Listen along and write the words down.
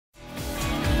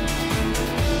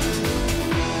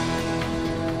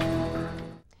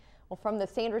Well, from the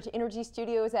Sandridge Energy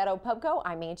Studios at Opubco,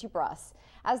 I'm Angie Bruss.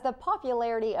 As the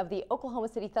popularity of the Oklahoma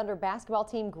City Thunder basketball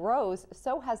team grows,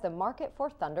 so has the market for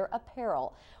Thunder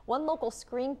apparel. One local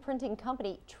screen printing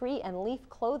company, Tree and Leaf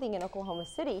Clothing in Oklahoma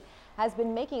City, has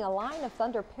been making a line of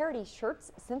Thunder parody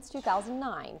shirts since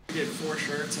 2009. We did 4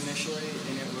 shirts initially,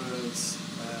 and it was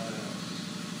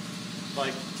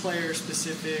like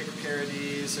player-specific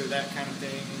parodies or that kind of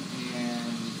thing,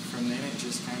 and from then it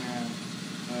just kind of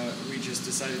we just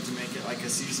decided to make it like a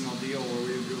seasonal deal where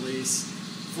we would release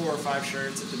 4 or 5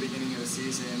 shirts at the beginning of the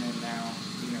season, and now,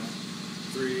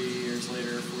 3 years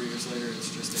later, 4 years later, it's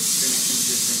been a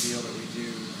consistent deal that we do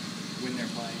when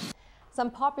they're playing. Some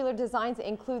popular designs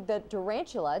include the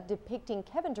Durantula depicting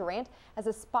Kevin Durant as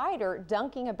a spider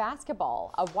dunking a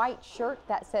basketball, a white shirt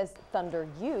that says Thunder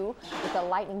U with a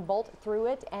lightning bolt through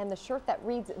it, and the shirt that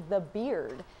reads The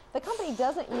Beard. The company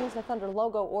doesn't use the Thunder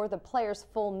logo or the players'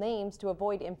 full names to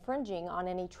avoid infringing on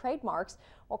any trademarks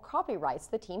or copyrights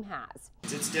the team has.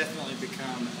 It's definitely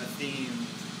become a theme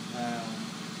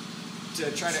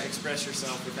to try to express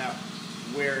yourself without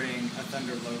wearing a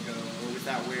Thunder logo or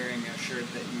without wearing a shirt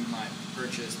that you might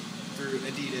purchase through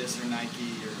Adidas or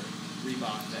Nike or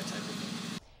Reebok, that type of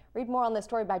thing. Read more on this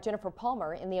story by Jennifer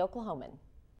Palmer in the Oklahoman.